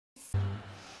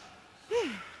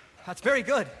That's very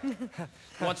good.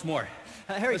 Once more.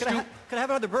 Harry, could I have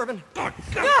another bourbon?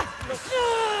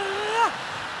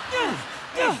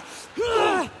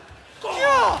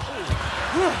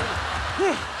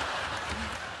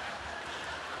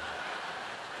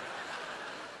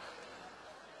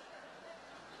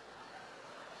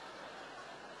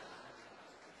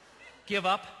 Give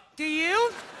up? Do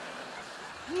you?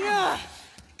 Yeah.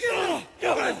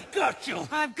 I've got you.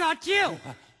 I've got you.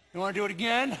 You want to do it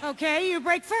again? Okay, you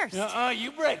break first.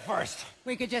 You break first.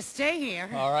 We could just stay here.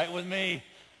 All right with me.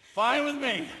 Fine with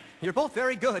me. You're both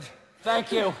very good.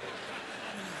 Thank you.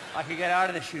 I could get out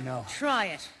of this, you know. Try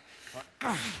it.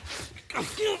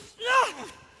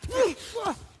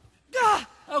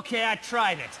 Okay, I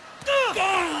tried it.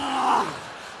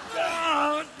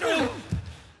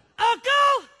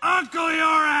 Uncle! Uncle your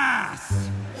ass!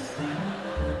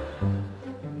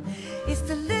 It's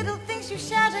the little things you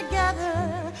share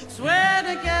together, swear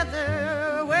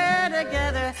together, wear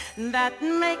together, that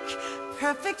make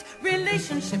perfect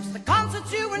relationships. The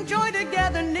concerts you enjoy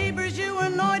together, neighbors you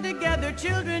annoy together,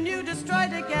 children you destroy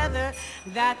together,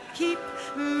 that keep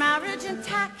marriage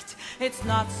intact. It's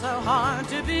not so hard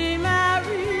to be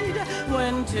married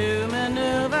when two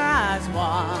maneuver as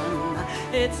one.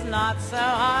 It's not so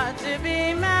hard to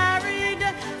be married,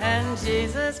 and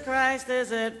Jesus Christ,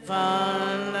 is it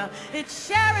fun? It's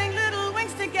sharing little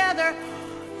winks together,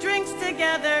 drinks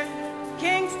together,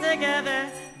 kings together,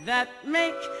 that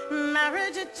make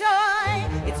marriage a joy.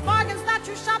 It's bargains that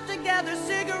you shop together,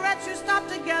 cigarettes you stop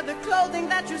together, clothing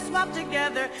that you swap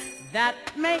together, that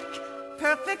make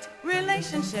perfect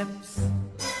relationships.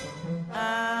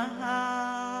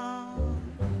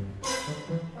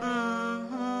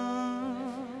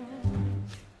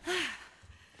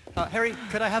 Harry,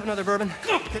 could I have another bourbon?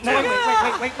 No,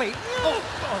 wait.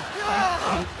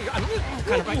 I'm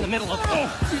kind of right in the middle of it.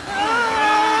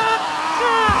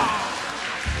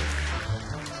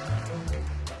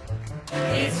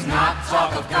 It's not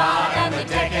talk of God and the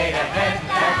decade ahead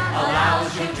that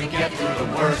allows you to get through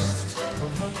the worst.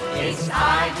 It's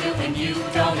I do and you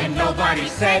don't and nobody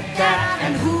said that.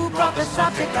 And who brought the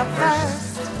subject up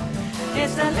first?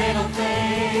 It's the little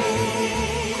things,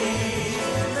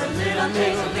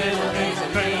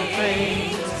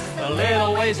 The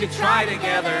little ways you try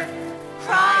together,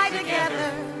 Cry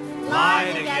together,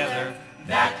 lie together,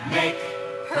 that make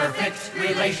perfect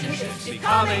relationships.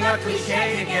 Becoming a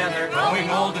cliche together, growing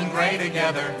old and gray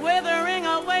together, withering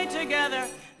away together,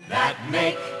 that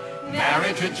make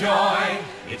marriage a joy.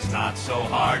 It's not so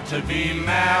hard to be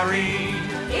married.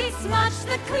 it's much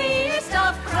the cleanest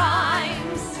of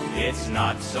crimes. It's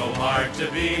not so hard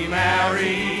to be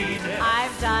married.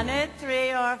 I've done it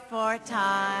 3 or 4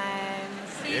 times.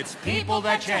 It's people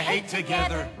that you hate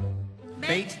together,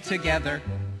 Bait together.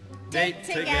 date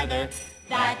together.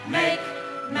 That make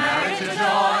marriage a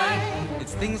joy.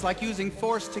 It's things like using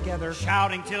force together.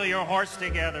 Shouting till you're hoarse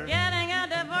together. Getting a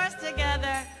divorce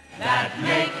together, That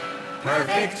make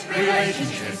perfect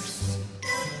relationships.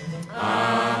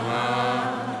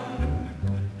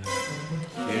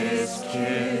 Kiss,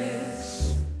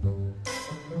 kiss.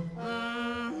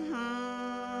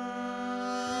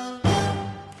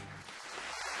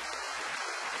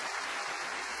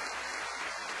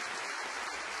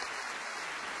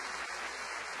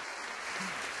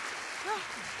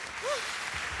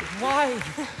 Why?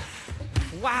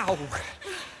 Wow.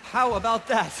 How about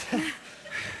that?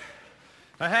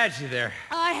 I had you there.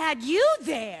 I had you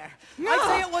there. I'd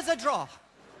say it was a draw.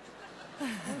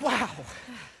 Wow.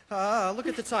 Look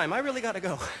at the time. I really gotta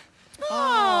go.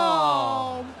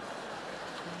 Oh,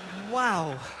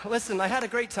 Wow. Listen, I had a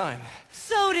great time.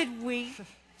 so did we.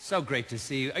 So great to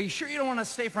see you. Are you sure you don't want to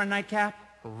stay for a nightcap?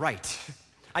 Right.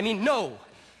 I mean, no.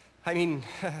 I mean,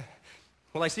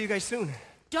 will I see you guys soon?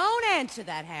 Don't answer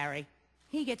that, Harry.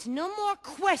 He gets no more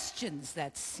questions,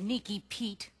 that sneaky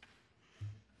Pete.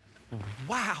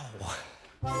 Wow.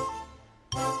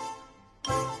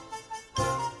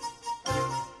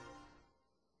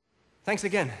 Thanks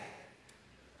again.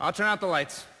 I'll turn out the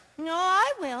lights. No,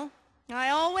 I will. I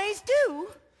always do.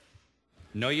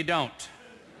 No, you don't.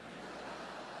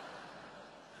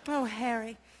 Oh,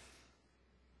 Harry,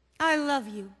 I love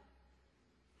you.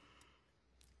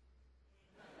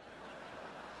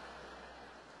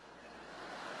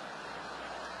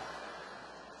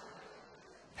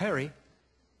 Harry,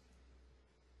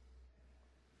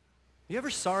 you ever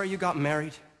sorry you got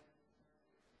married?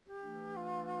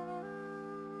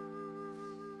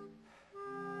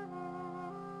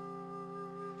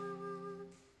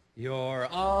 You're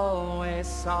always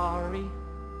sorry.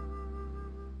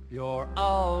 You're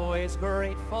always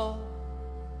grateful.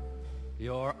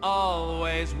 You're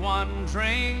always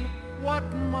wondering what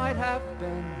might have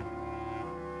been.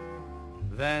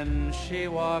 Then she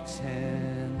walks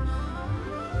in,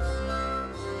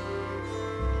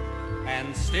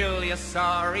 and still you're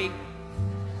sorry,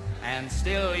 and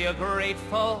still you're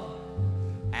grateful,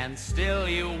 and still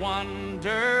you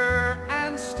wonder,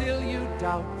 and still you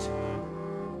doubt,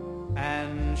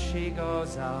 and she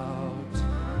goes out.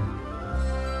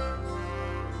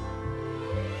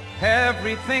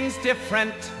 Everything's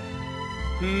different,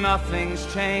 nothing's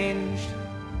changed,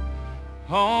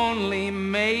 only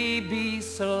maybe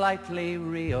slightly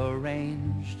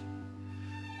rearranged.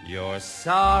 You're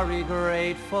sorry,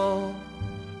 grateful,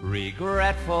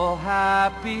 regretful,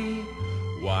 happy.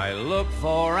 Why look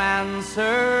for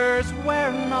answers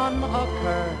where none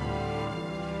occur?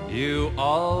 You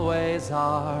always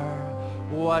are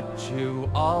what you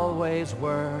always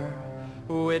were,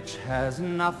 which has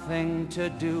nothing to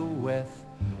do with,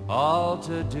 all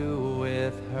to do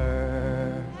with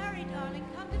her. Harry, darling,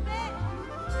 come to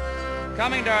bed.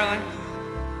 Coming, darling.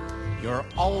 You're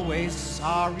always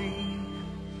sorry,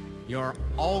 you're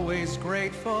always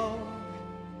grateful.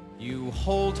 You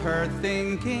hold her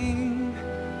thinking,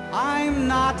 I'm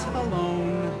not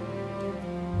alone.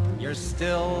 You're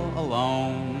still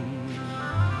alone.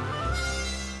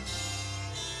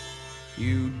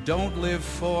 You don't live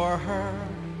for her,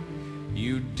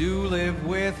 you do live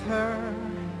with her.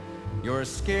 You're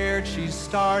scared she's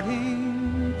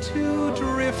starting to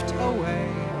drift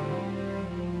away,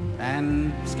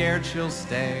 and scared she'll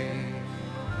stay.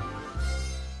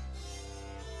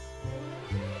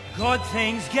 Good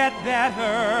things get better,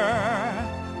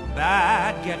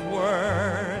 bad get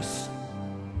worse.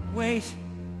 Wait,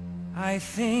 I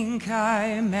think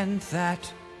I meant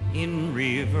that in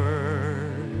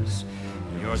reverse.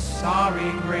 You're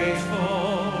sorry,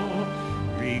 grateful,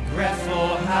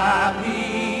 regretful,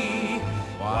 happy.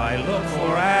 Why look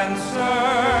for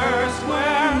answers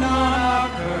where none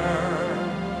occur?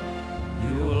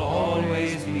 You'll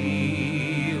always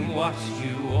be what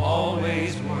you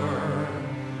always were,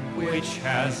 which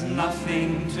has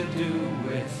nothing to do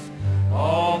with,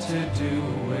 all to do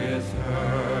with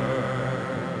her.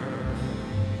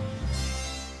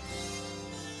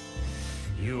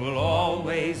 You'll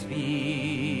always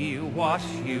be what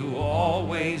you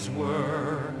always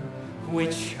were,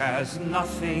 which has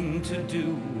nothing to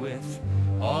do with,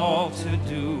 all to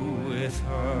do with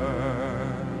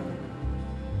her.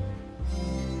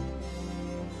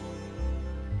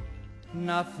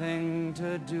 Nothing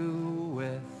to do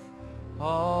with,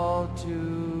 all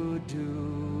to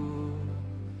do